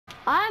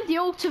I'm the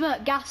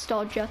ultimate gas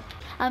dodger.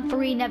 And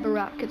 3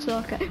 netherrack, it's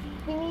okay.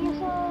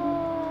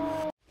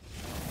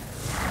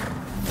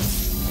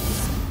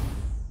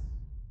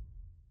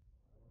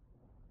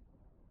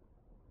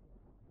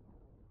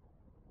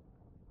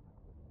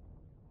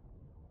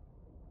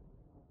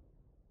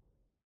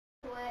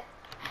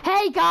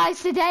 Hey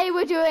guys, today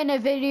we're doing a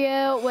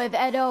video with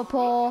Edo,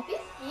 Paul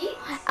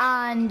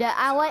and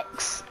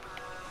Alex.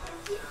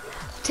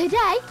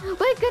 Today we're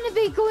going to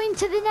be going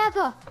to the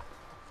Nether.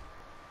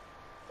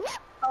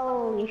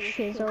 Holy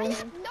shizzle.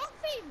 That's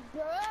nothing,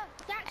 bro.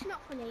 That's not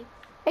funny.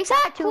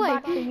 Exactly. Too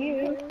bad for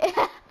you.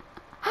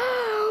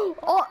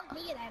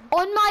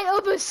 On my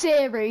other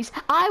series,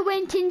 I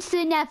went into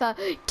the Nether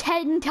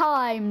 10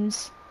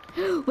 times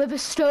with a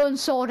stone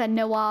sword and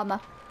no armor.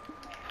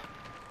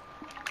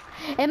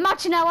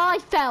 Imagine how I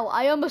felt.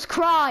 I almost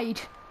cried.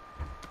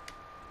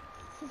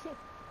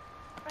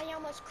 I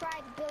almost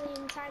cried a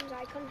billion times.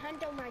 I couldn't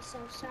handle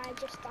myself, so I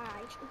just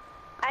died.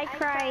 I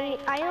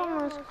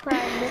almost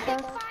cried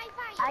because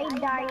I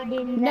died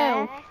in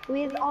there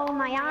with all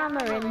my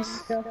armor and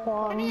stuff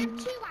on. Can I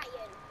have 2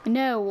 iron?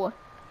 No.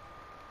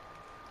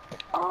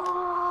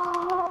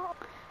 Oh.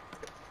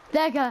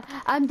 There you go.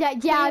 I'm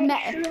dead.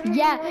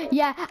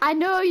 Yeah. I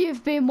know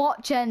you've been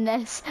watching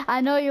this.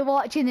 I know you're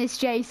watching this,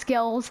 J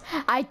Skills.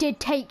 I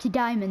did take your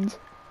diamond.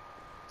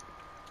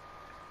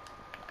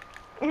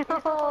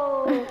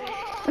 Oh.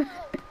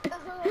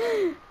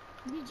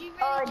 Did you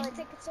really just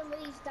take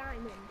somebody's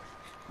diamond?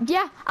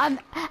 Yeah,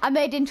 I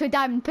made into a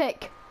diamond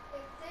pick.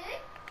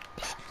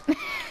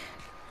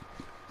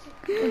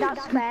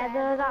 That's fair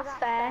though, that's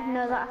fair.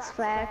 No, that's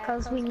fair,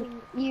 because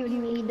you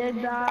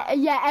needed that.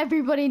 Yeah,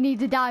 everybody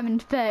needs a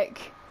diamond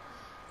pick.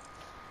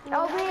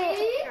 Oh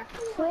wait.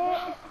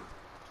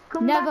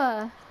 Come Never.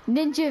 back.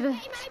 Ninja. Get in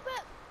my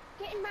boat.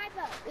 Get in my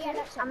boat. Yeah,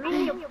 that's it.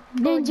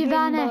 Ninja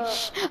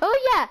vanish.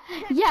 Oh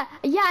yeah.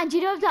 And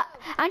you know that?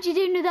 And you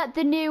do know that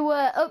the new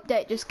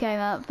update just came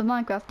out for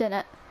Minecraft, didn't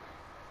it?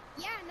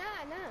 Yeah, no.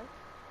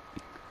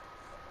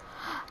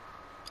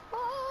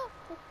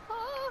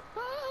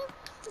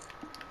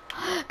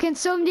 Can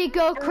somebody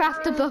go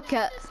craft a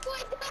bucket?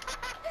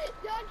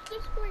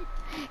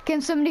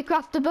 Can somebody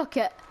craft a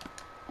bucket?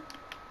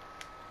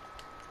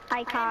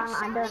 I can't,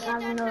 I don't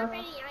have enough.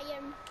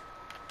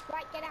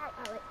 Right, get out,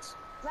 Alex.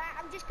 Right,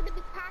 I'm just gonna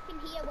be parking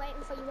here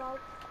waiting for you all.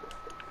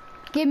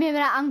 Give me a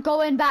minute, I'm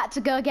going back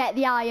to go get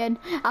the iron.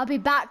 I'll be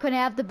back when I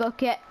have the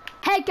bucket.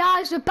 Hey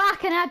guys, we're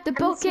back and I have the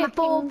bucket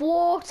full of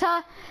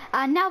water.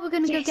 And now we're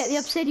gonna go get the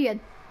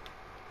obsidian.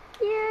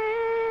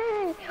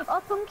 Yay!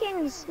 Oh,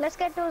 pumpkins! Let's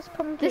get those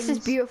pumpkins. This is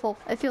beautiful.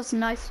 It feels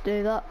nice to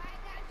do that. Right,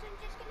 guys, I'm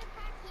just gonna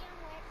park here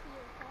and wait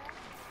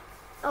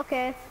for you,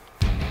 okay?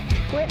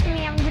 Okay. Wait for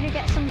me, I'm gonna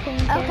get some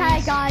pumpkins.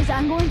 Okay guys,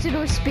 I'm going to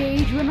do a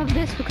speed run of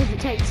this because it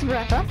takes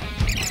forever.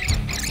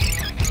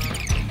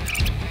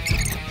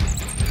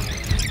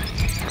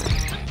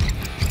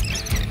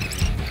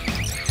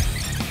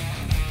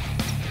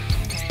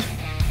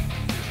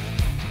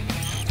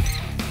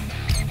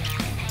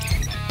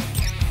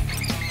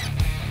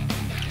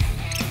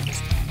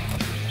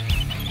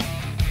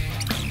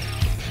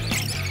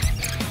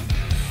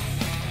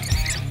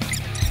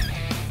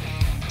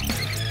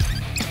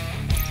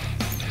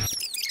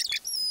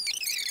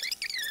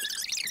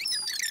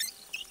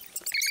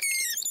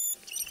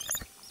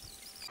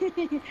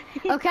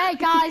 Okay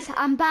guys,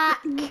 I'm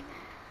back. And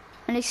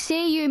I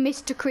see you,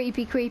 Mr.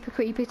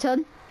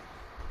 Creeperton.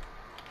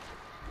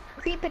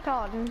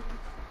 Creeperton.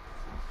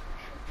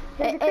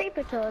 There's a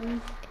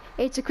Creeperton.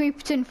 It's a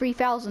Creeperton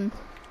 3000.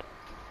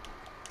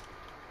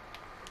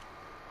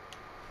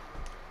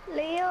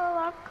 Leo,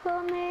 I'm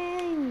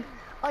coming.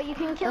 Oh, you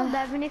can kill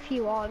Devon if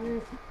you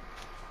want.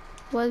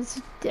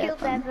 Was Kill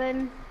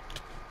Devon.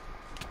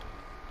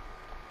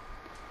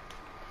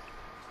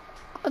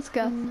 Let's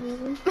go.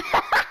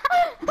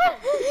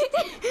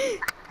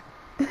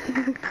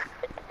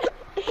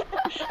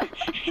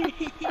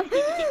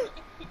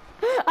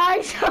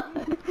 I saw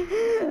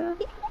that.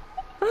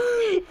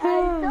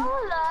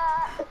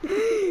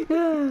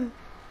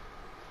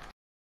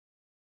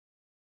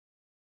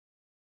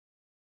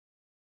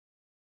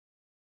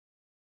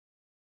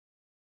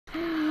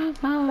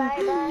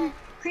 Bye.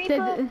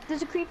 Creeper,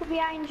 there's a creeper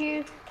behind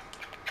you.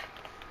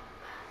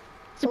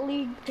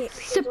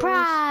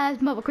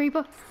 Surprise, mother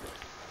creeper.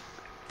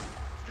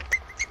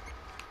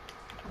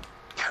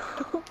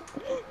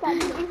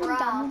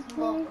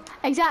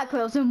 Exactly,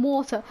 I was in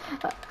water.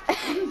 How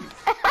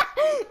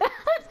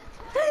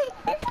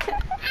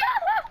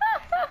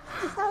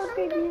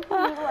could you see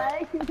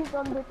why he's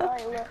on the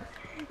toilet?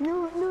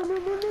 No.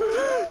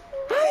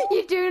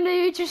 You do know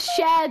you just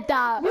shared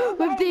that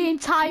with the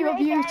entire of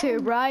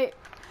YouTube, right?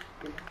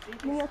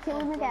 You'll kill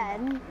him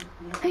again.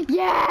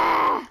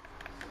 Yeah!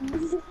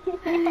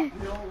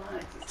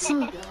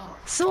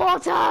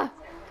 Slaughter!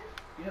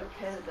 You don't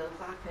care that those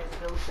iPads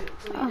built it,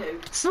 so you do.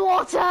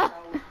 Slaughter!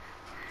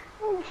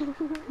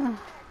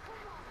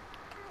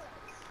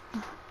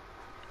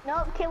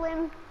 No, kill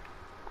him.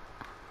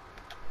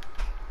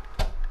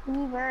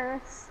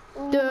 Reverse.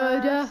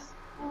 Reverse.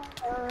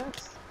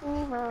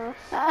 Reverse.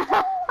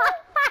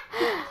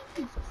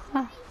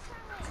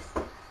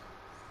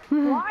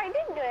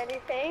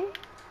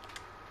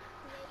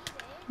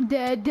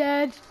 Dead,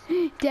 dead,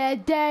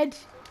 dead, dead.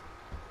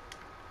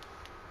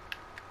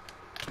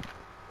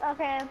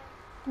 Okay,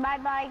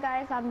 bye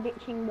guys, I'm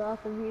ditching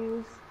both of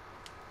you.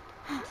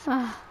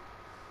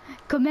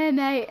 Come here,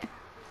 mate.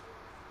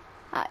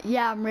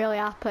 Yeah, I'm really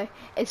happy,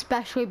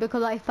 especially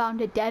because I found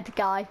a dead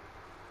guy.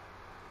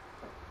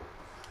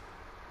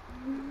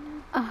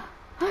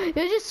 You're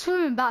just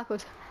swimming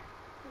backwards.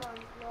 No,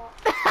 I'm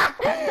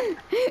not.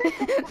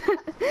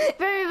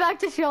 Bring me back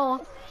to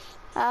shore.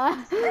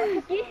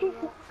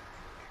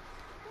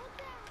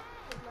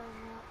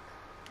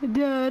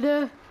 Da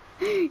da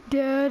da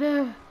da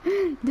da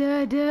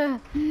da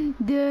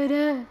da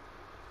da.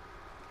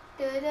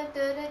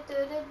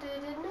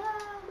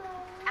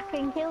 I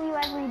can kill you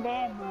every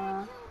day,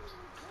 bro.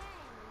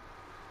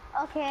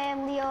 Okay,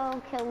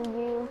 Leo killed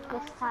you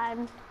this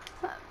time.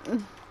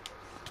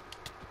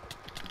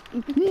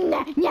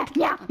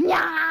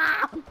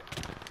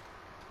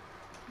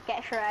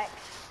 Get Shrek.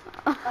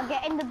 I'll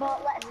get in the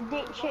boat, let's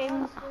ditch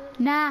him.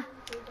 Nah.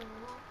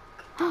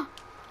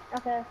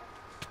 Okay.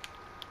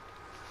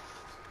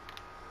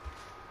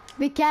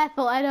 Be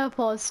careful,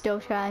 Aeroport's still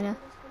trying to.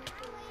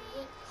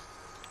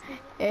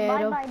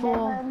 Bye bye,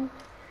 Devon.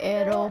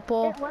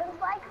 Aeroport. It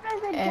looks like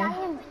there's a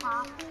giant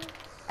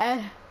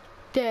path.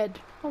 Dead.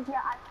 Because you're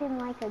acting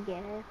like a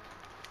gay.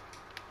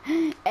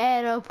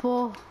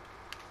 Aeroport.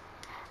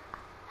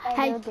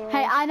 Hey,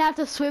 I know how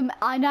to swim.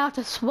 I know how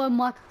to swim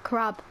like a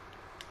crab.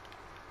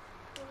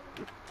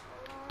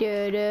 Duh.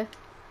 Okay,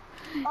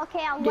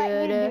 I'll let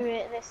you do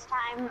it this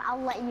time.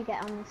 I'll let you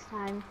get on this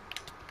time.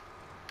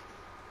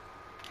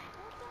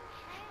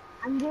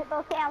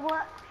 Okay, I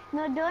won't.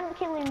 No, don't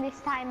kill him this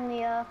time,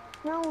 Leo.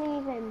 No,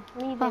 leave him.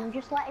 Leave him.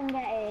 Just let him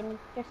get in.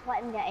 Just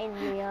let him get in,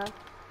 Leo.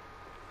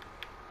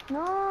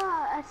 No,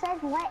 I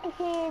said let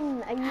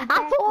him. Are you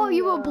I thought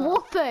you were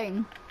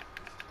bluffing.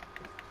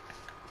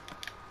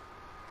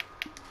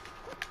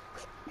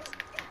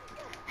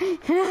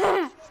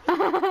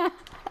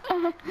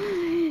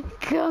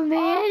 Come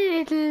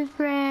here, little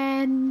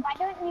friend. Why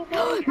don't you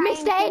go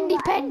Mr.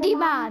 Independent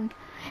Man.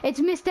 It's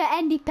Mr.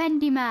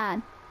 Independent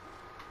Man.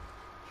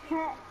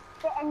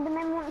 The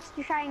Enderman wants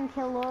to try and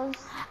kill us.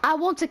 I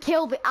want to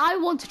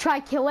try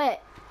kill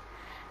it.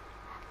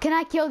 Can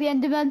I kill the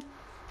Enderman?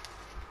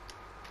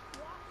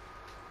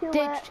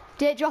 Did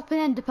it drop an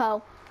ender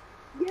pearl?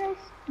 Yes,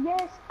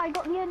 I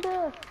got the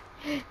ender.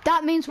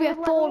 That means we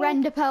have 4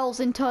 ender pearls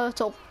in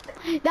total.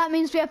 That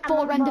means we have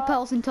 4 ender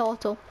pearls in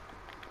total.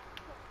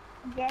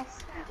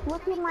 Yes,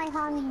 look at my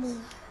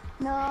hand.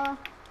 No,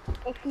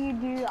 if you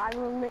do, I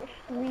will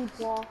literally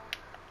block.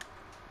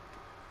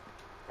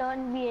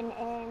 Don't be an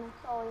aim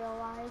all your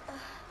life.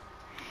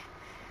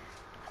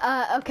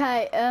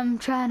 Okay,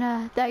 trying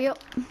to, there you go,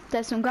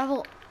 there's some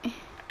gravel.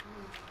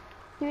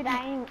 Dude,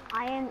 I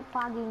ain't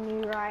flagging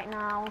you right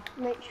now.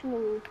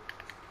 Literally,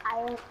 I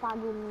ain't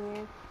flagging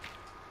you.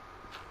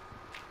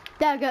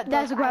 There we go,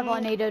 there's the gravel I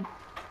needed.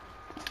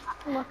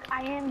 Look,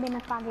 I ain't been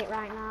a faggot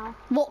right now.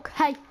 Look,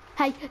 hey,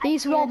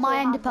 these are all my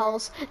ender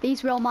pearls.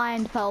 These are all my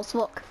ender pearls,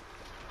 look.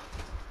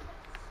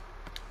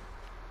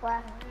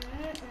 Where?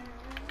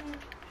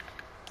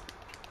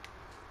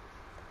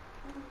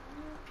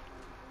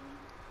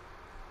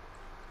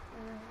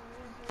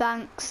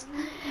 Thanks.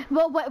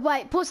 Well,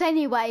 wait, plus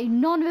anyway,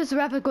 none of us are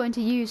ever going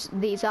to use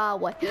these, are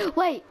we?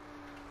 Wait,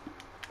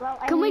 Well,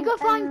 can we go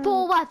find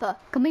 4 leather?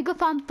 Can we go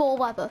find 4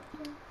 leather?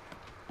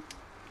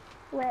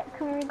 Wait,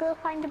 can we go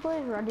find a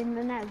blaze rod in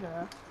the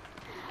nether?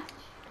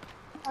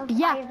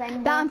 Yeah,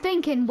 but I'm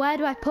thinking, where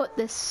do I put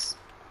this?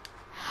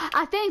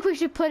 I think we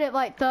should put it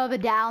like further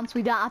down so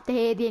we don't have to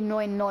hear the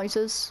annoying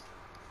noises.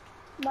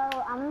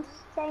 Well, I'm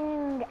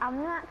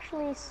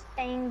actually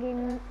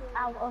staying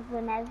out of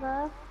the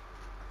nether.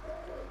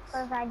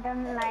 Because I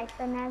don't like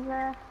the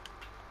nether.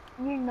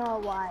 You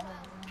know why.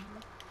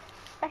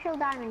 Special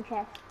diamond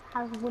chest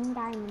has 1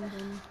 diamond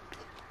in.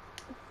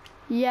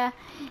 Yeah.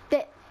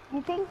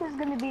 You think there's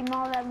going to be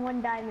more than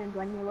 1 diamond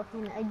when you're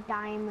looking at a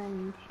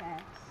diamond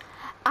chest?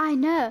 I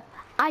know.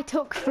 I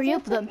took 3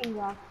 of them.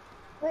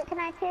 Wait, can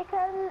I take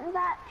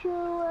that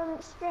 2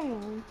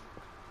 string?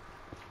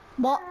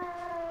 What?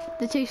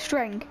 The 2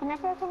 string? Can I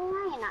take any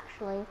iron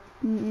actually?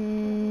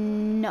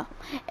 No.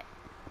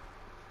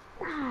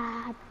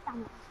 Ah,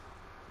 damn it.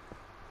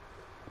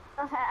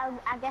 Okay,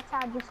 I guess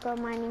I'll just go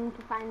mining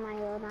to find my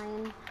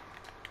own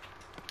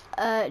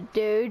iron.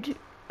 Dude,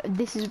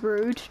 this is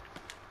rude.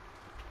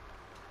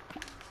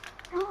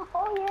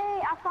 Oh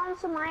yay, I found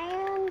some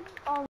iron.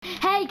 Oh.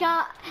 Hey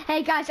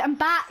guys, I'm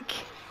back.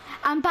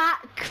 I'm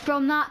back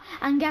from that,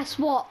 and guess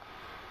what?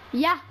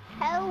 Yeah.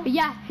 Help.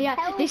 Yeah.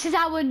 Help. This is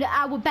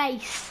our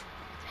base.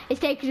 It's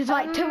taken us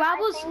like 2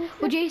 hours.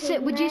 Would you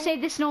say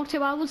this in all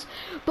 2 hours?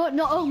 But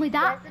not only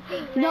that,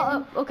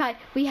 okay,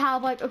 we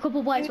have like a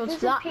couple blaze rods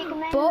for that.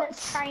 But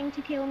that's trying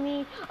to kill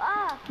me.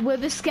 Ah.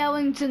 With the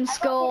skeleton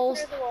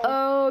skulls.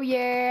 Oh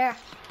yeah.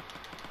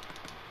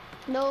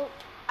 No,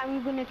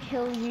 I'm gonna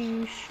kill you,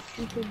 you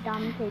stupid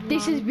damn pig.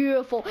 This is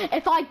beautiful.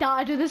 If I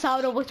died of this, I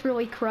would have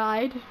literally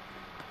cried.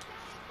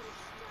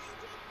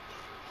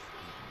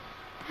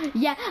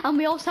 Yeah, and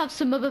we also have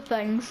some other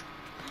things.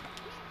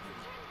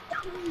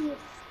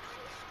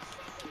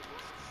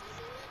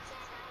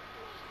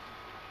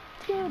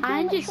 Dude,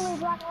 I'm you just-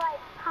 literally ran right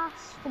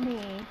past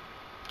me.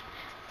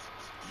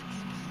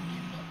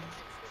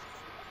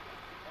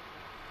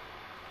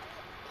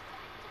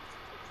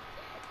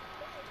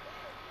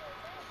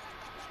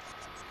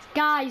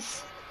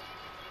 Guys.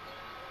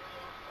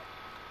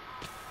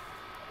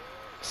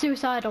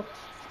 Suicidal.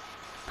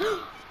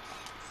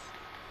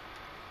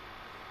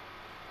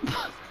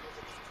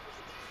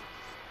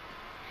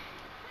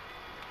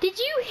 Did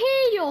you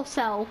hear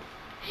yourself?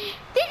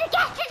 There's a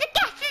ghast! There's a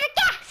ghast! There's a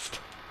ghast!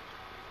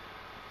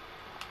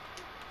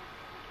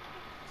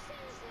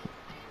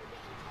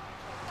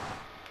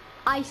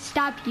 I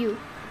stab you.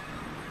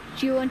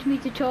 Do you want me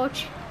to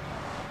torch?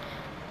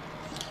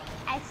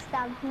 I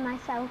stabbed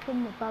myself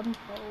in the bum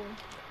hole.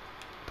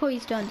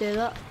 Please don't do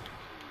that.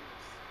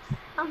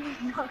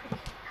 I'm sorry.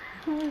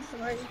 I'm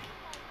sorry.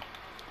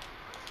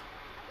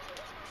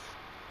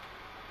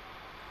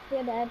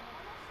 You're dead.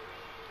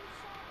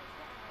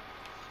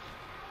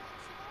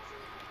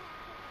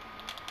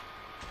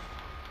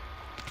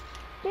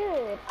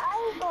 Dude,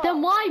 I got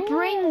Then why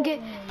bring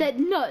killed. that?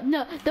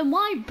 No. Then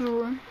why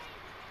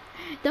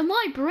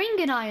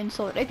bring an iron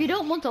sword? If you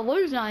don't want to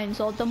lose an iron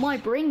sword, then why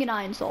bring an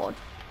iron sword?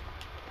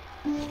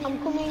 I'm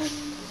coming.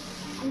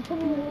 I'm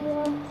coming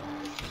here.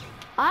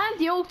 I'm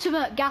the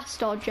ultimate gas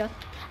dodger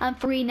and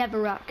 3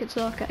 netherrack. It's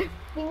okay.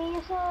 Give me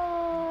a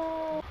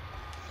sword.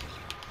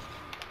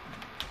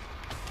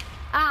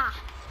 Ah!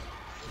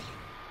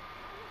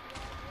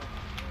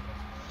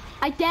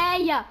 I dare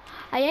ya!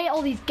 I hate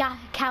all these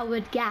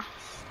coward ghasts.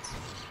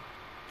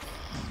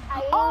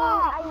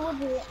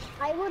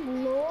 I would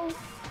love.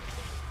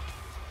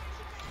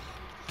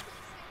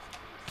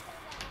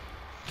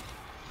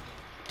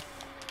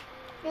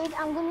 Dude,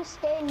 I'm gonna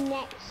stay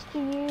next to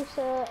you,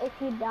 so if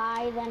you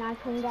die, then I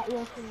can get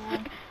your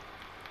sword.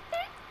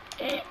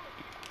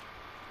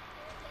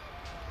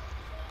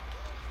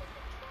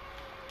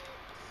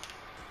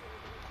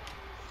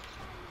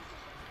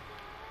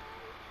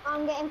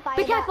 I'm getting Be fired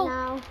at careful.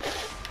 now.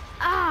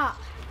 Ah!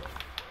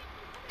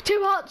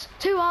 2 hearts,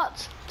 2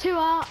 hearts, 2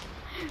 hearts.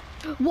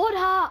 1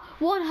 heart,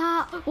 1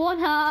 heart, 1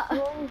 heart.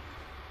 Run,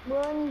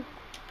 run,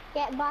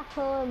 get back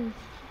home.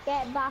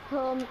 Get back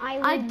home. I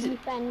will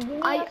defend. Give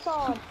me your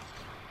sword.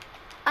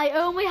 I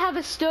only have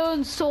a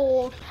stone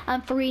sword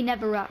and 3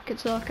 netherrack.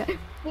 It's okay.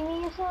 Give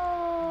me your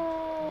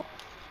sword.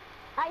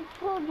 I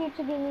told you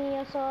to give me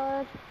your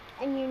sword,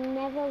 and you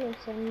never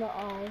listened at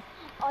all.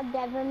 Or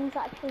Devon's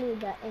actually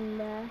in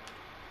there.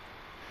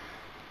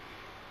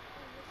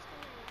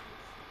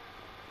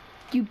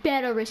 You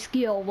better risk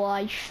your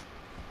life.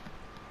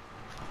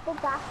 The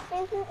gas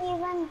isn't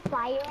even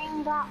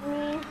firing at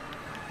me.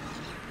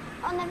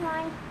 Oh, never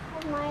mind.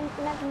 Never mind.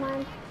 Never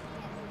mind.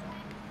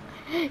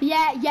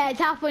 Yeah, it's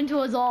happened to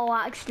us all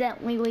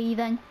accidentally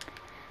leaving.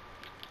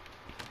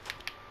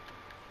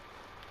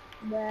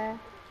 There.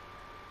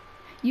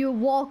 You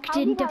walked How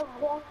did into... I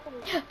walk in?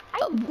 I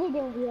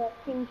didn't walk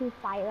into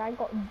fire. I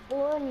got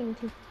blown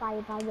into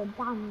fire by the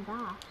damn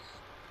gas.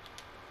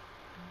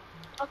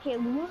 Okay,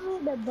 we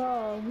need a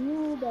bow. We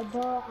need a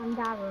bow and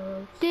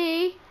arrows.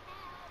 See?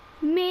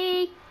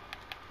 Me?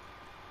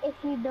 If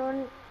you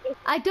don't...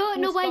 I don't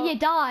know where you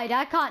died.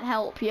 I can't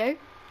help you.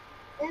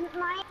 And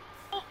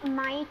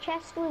my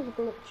chest was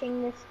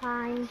glitching this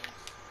time.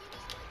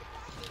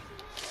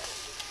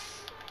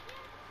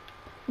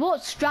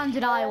 What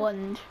stranded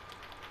island?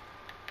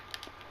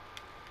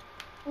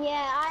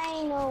 Yeah,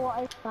 I know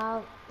what it's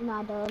about. No,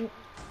 I don't.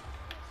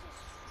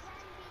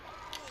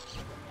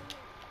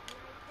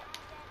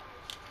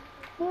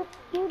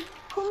 You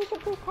come to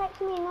protect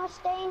me, not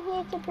staying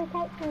here to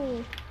protect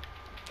me.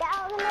 Get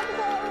out of the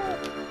nether.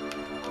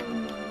 Oh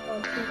my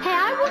god. Hey, I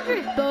wonder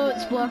if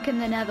boats work in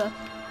the nether.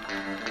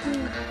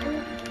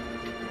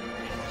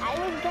 I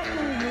was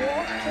getting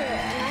water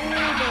and I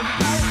needed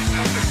help.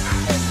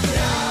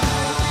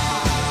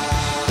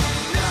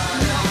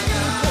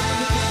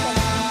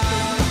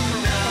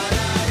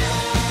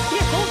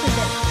 Yeah, of course it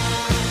is.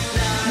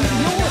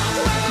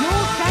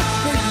 Your chest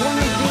is one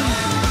of the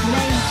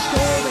main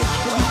storage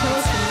for the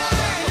tokens.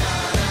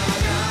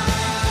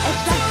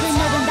 Especially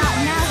knowing that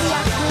now we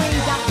have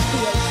 3 gas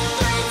tiers.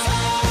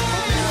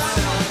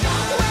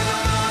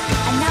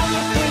 And now we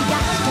have 3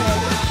 gas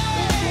tiers.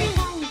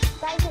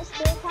 Guys, it's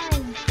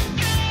daytime.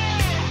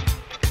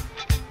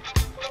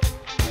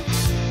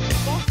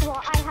 Guess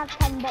what? I have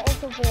 10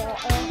 bottles of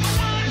water.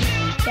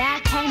 Yeah,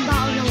 10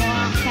 bottles of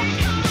water.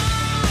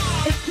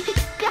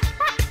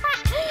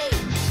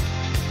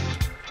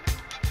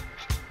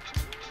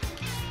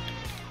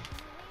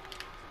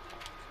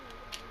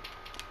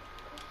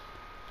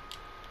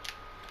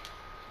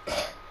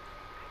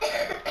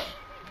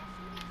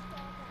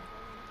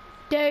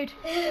 Dude,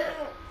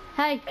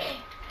 hey,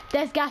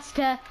 there's gas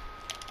here.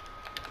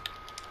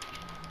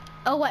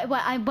 Oh wait,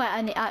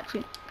 I need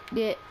actually,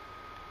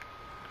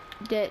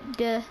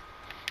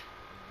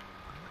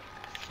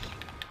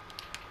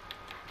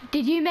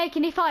 Did you make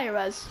any fire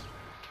res?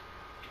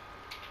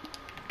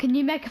 Can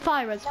you make a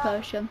fire res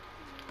potion?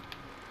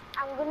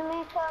 I'm gonna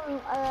make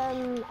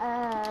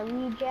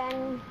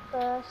regen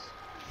first.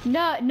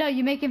 No,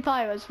 you're making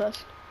fires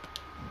first.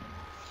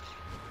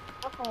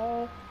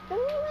 Okay.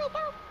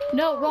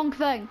 No, wrong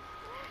thing.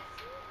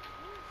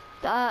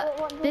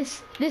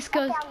 This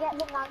goes. Okay, I'll get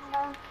the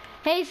magma.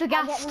 Here's the I'll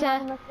gas get the to.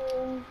 magma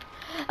soon.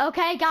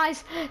 Okay,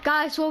 guys,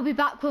 we'll be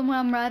back when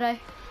I'm ready.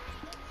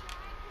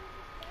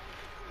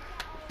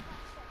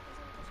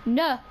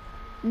 No.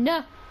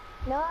 No,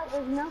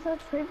 there's no such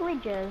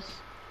privileges.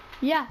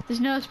 Yeah, there's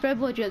no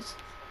privileges.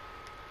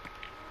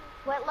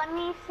 Wait, let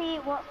me see.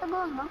 What's the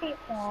gold nugget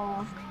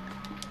for?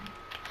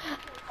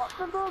 What's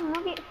the gold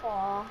nugget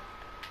for?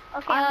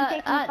 Okay, I'm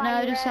taking no,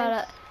 fire just res.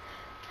 had it.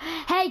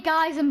 Hey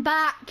guys, I'm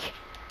back.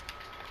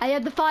 I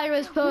had the fire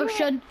res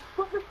potion.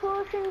 Put the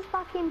potions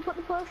back in. Put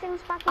the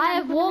potions back in. I I'm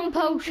have gonna one make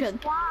them into potion.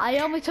 splash. I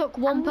only took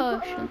one I'm gonna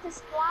put potion. them into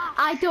splash.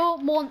 I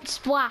don't want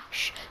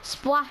splash.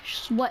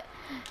 Splash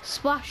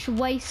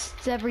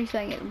wastes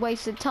everything. It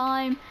wasted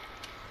time.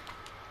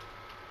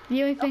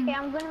 The only thing. Okay,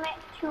 I'm gonna make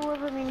 2 of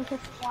them into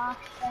splash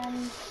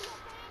then.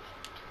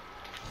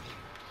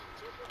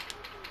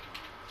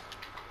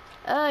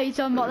 Oh, you're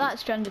talking about that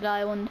stranded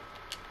island.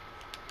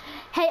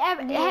 Hey,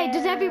 hey,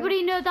 does Yeah.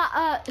 everybody know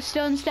that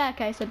stone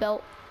staircase I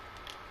built?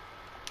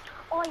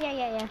 Oh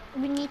yeah.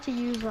 We need to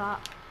use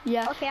that.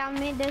 Yeah. Okay, I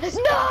made this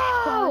No!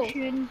 splash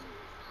potion.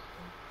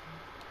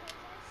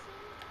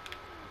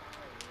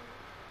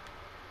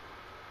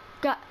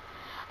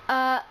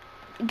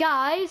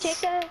 Guys.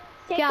 Take a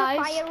Guys.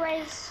 fire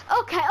res.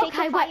 Okay, Take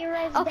a wait. fire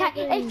res, Okay,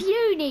 Devin. if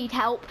you need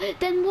help,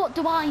 then what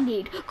do I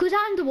need? Because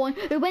I'm the one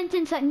who went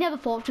into that nether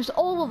fortress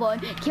all alone,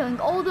 killing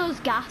all those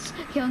gas,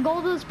 killing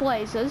all those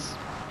blazers.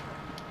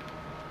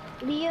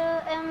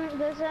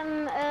 There's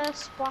a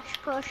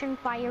splash potion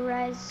fire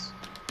res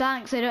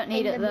Thanks, I don't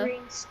need in it the though.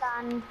 green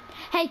stand.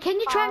 Hey, can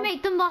you try and Oh.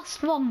 make them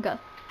last longer?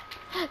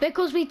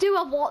 Because we do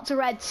have lots of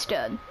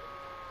redstone.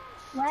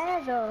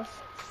 Where though?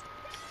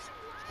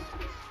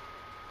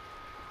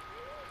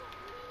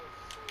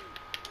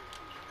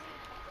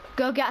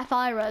 Go get a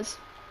fire res.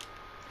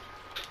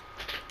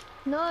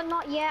 No,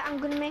 not yet. I'm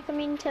gonna make them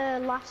into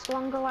last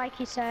longer, like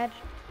you said.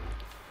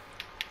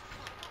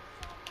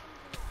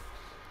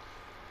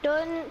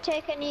 Don't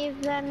take any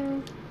of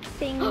them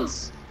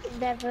things,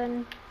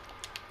 Devon.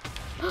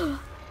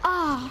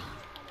 Ah.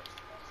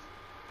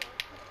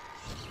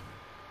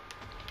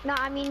 No,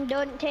 I mean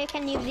don't take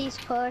any of these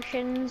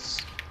potions.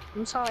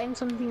 I'm sorting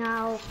something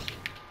out.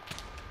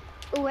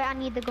 Oh wait, I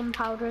need the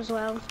gunpowder as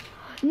well.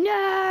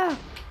 No!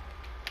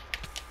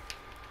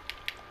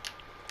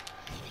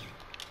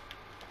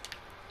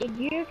 Did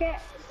you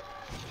get?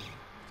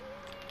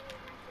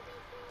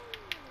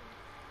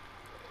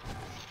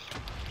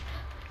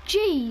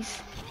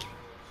 Jeez.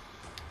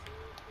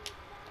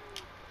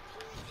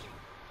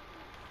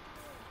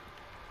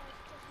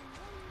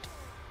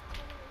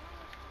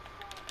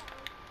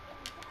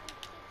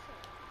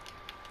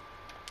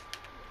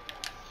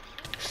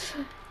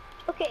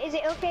 Okay, is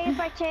it okay if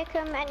I take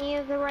any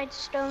of the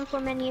redstone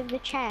from any of the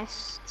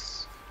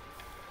chests?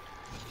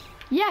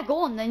 Yeah, go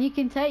on then, you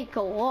can take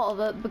a lot of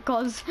it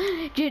because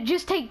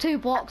just take 2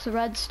 blocks of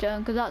redstone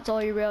because that's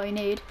all you really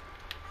need.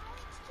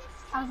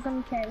 I was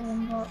gonna take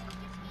 1 block.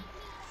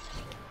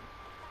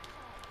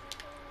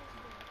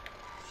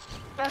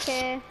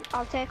 Okay,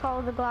 I'll take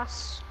all the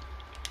glass.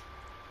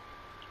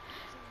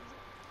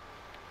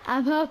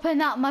 I'm hoping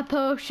that my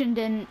potion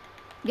didn't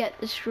get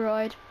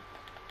destroyed.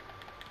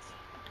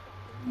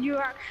 You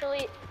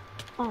actually...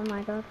 Oh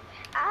my god.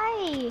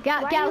 Aye!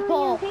 Get why a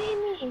ball. are you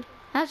hitting me?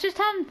 That's just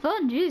having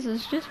fun,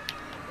 Jesus, just...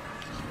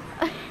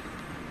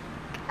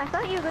 I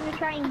thought you were gonna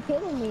try and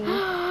kill me.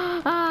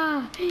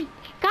 Ah,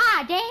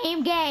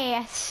 goddamn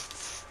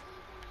guests!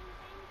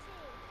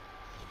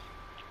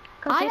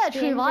 I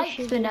actually like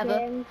the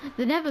Nether.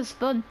 The Nether's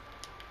fun.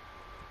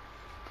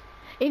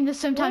 Even though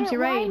sometimes you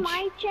Why rage.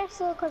 my chest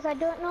though? Because I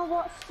don't know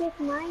what stick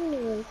mine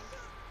is.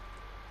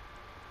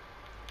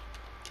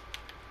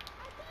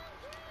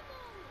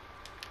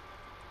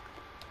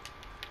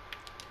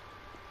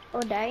 Oh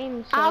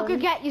damn, I'll go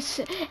son. get you.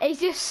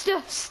 Is your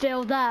stuff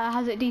still there?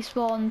 Has it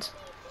despawned?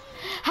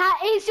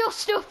 Is your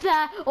stuff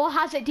there or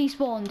has it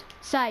despawned?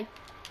 Say.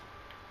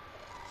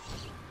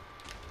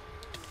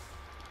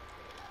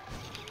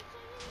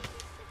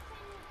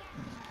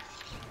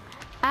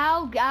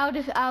 I'll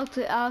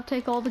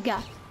take all the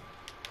gas.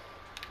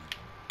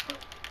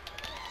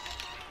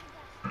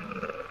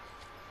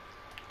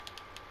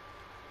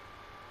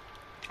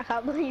 I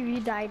can't believe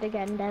you died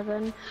again,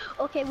 Devon.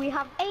 Okay, we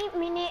have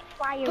 8-minute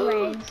fire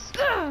res.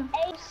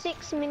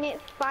 6-minute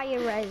fire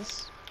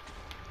res.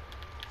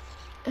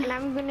 And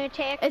I'm gonna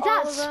take Is all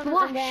that of them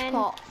splash and then...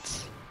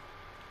 pot?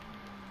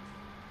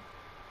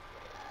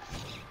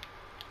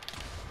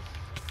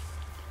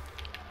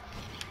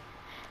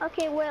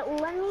 Okay, well,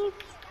 let me...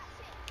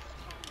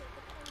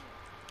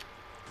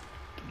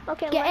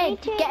 Okay, Get let in, me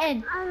take... get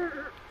in.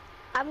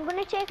 I'm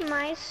gonna take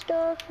my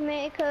stuff,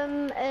 make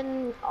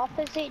an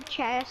opposite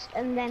chest,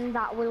 and then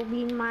that will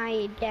be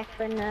my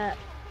definite...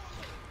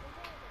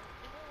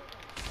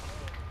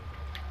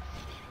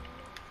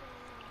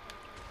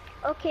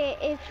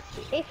 Okay,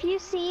 if you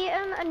see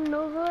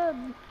another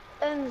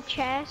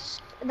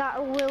chest,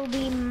 that will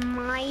be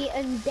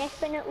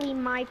definitely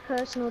my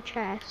personal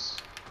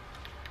chest.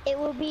 It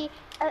will be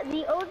at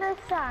the other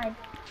side.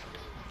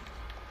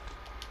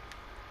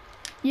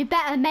 You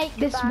better make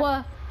this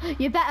Goodbye. worth.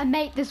 You better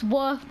make this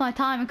worth my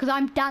time because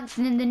I'm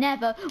dancing in the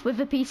nether with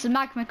a piece of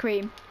magma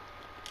cream.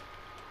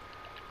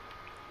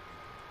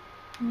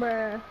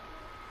 Bruh.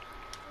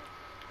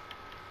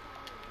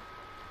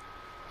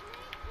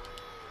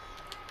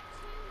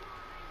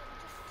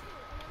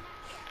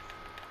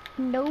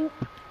 Nope.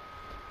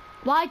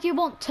 Why do you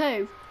want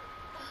 2?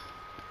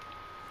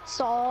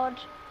 Sword.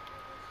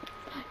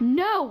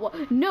 No,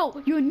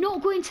 no, you're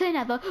not going to the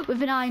nether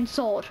with an iron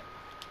sword.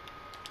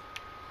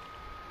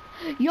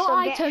 Your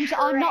So get items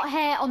are not Shrek.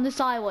 here on this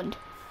island.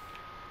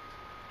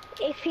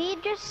 If he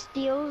just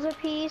steals a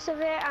piece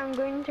of it, I'm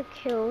going to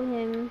kill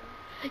him.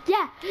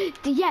 Yeah,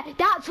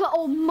 that's where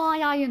all my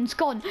iron's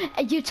gone.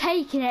 And you're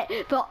taking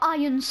it for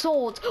iron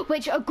swords,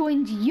 which are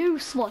going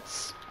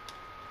useless.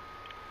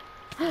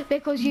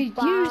 Because you're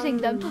using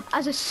them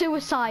as a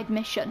suicide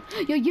mission.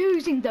 You're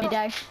using them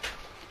today.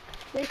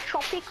 The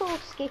tropical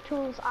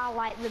Skittles are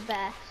like the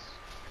best.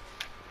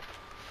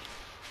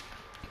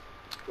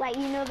 Like,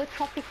 you know, the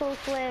tropical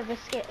flavour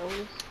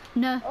Skittles.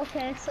 No.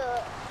 Okay,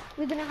 so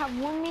we're gonna have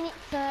 1 minute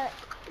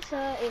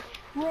 30.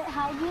 Wait,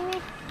 how do you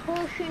make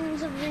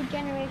potions of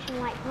regeneration,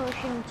 like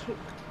potion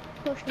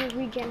of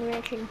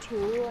regeneration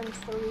 2 and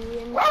 3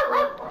 and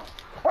stuff?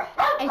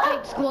 It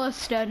takes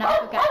glowstone, I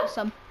could get you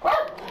some.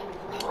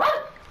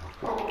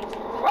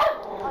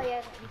 Oh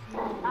yeah,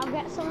 I'll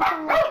get some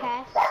from the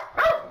chest.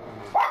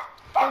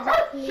 There's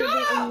actually a bit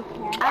in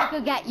the chest. I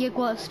could get you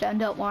glowstone,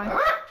 don't worry.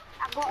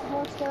 I've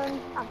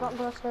got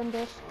glowstone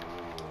disc.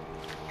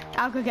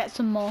 I could get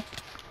some more.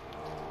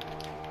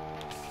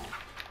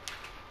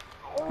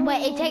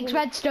 Wait, it takes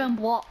redstone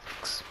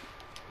blocks.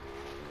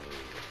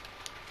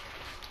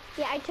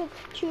 Yeah, I took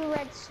 2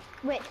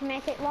 wait, to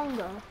make it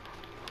longer.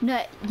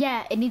 No,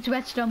 yeah, it needs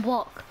redstone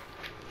block.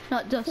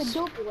 Not To dust.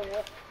 double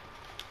it.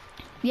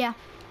 Yeah.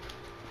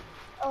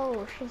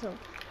 Oh, shizzle.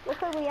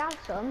 Look where we have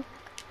some.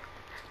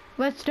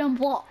 Redstone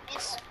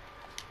blocks.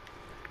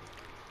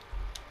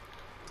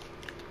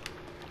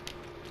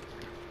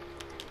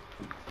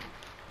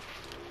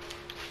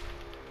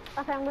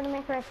 Okay, I'm gonna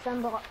make a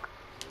redstone block.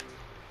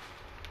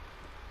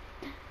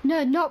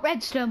 No, not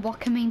redstone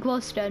block, I mean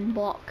glowstone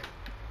block.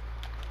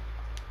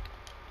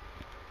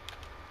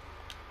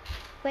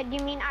 But do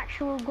you mean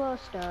actual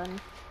glowstone?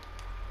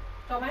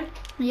 Tommy?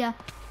 Yeah.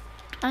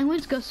 I'm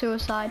going to go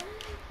suicide.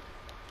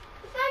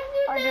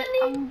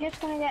 I'm just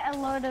gonna get a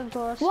load of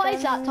glowstone. What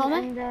is that,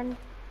 Tommy? And then...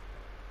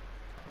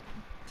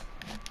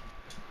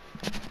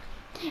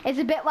 It's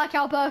a bit like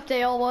our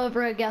birthday all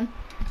over again.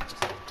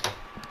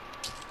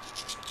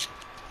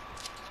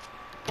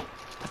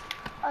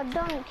 Oh,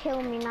 don't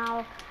kill me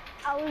now.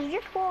 I was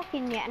just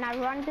walking yet and I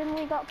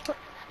randomly got put...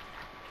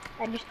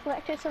 I just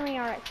collected some of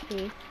your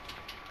XP.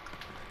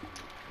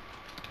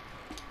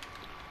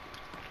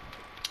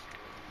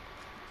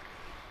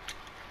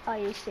 Are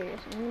you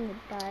serious? I'm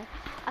gonna die.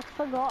 I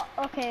forgot.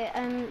 Okay,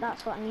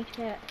 that's what I need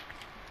to...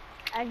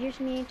 I just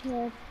need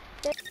to...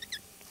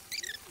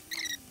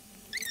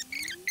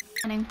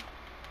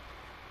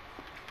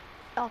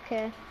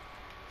 Okay.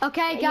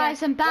 Okay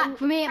guys, I'm back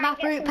for me at my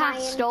try and get fruit some iron.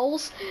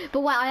 pastels. But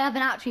wait, I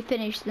haven't actually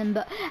finished them,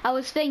 but I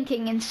was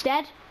thinking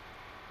instead,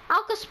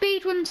 I'll go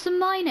speedrun some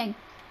mining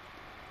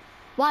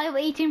while we're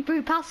eating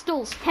fruit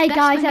pastels. Hey Best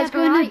guys, thing that's ever,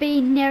 going right? to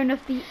be near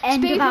enough the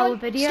end of our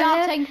video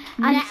starting here.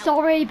 I'm now.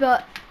 sorry,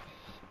 but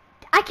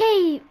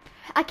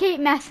I keep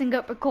messing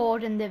up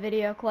recording the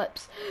video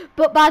clips.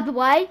 But by the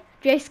way,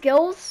 J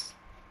Skills,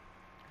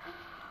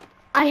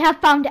 I have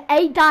found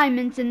 8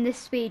 diamonds in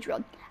this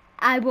speedrun.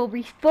 I will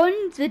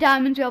refund the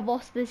diamonds we have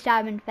lost this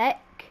diamond pick.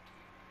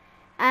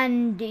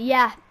 And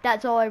yeah,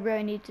 that's all I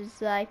really need to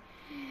say.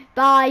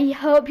 Bye,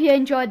 hope you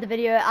enjoyed the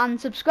video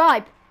and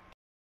subscribe.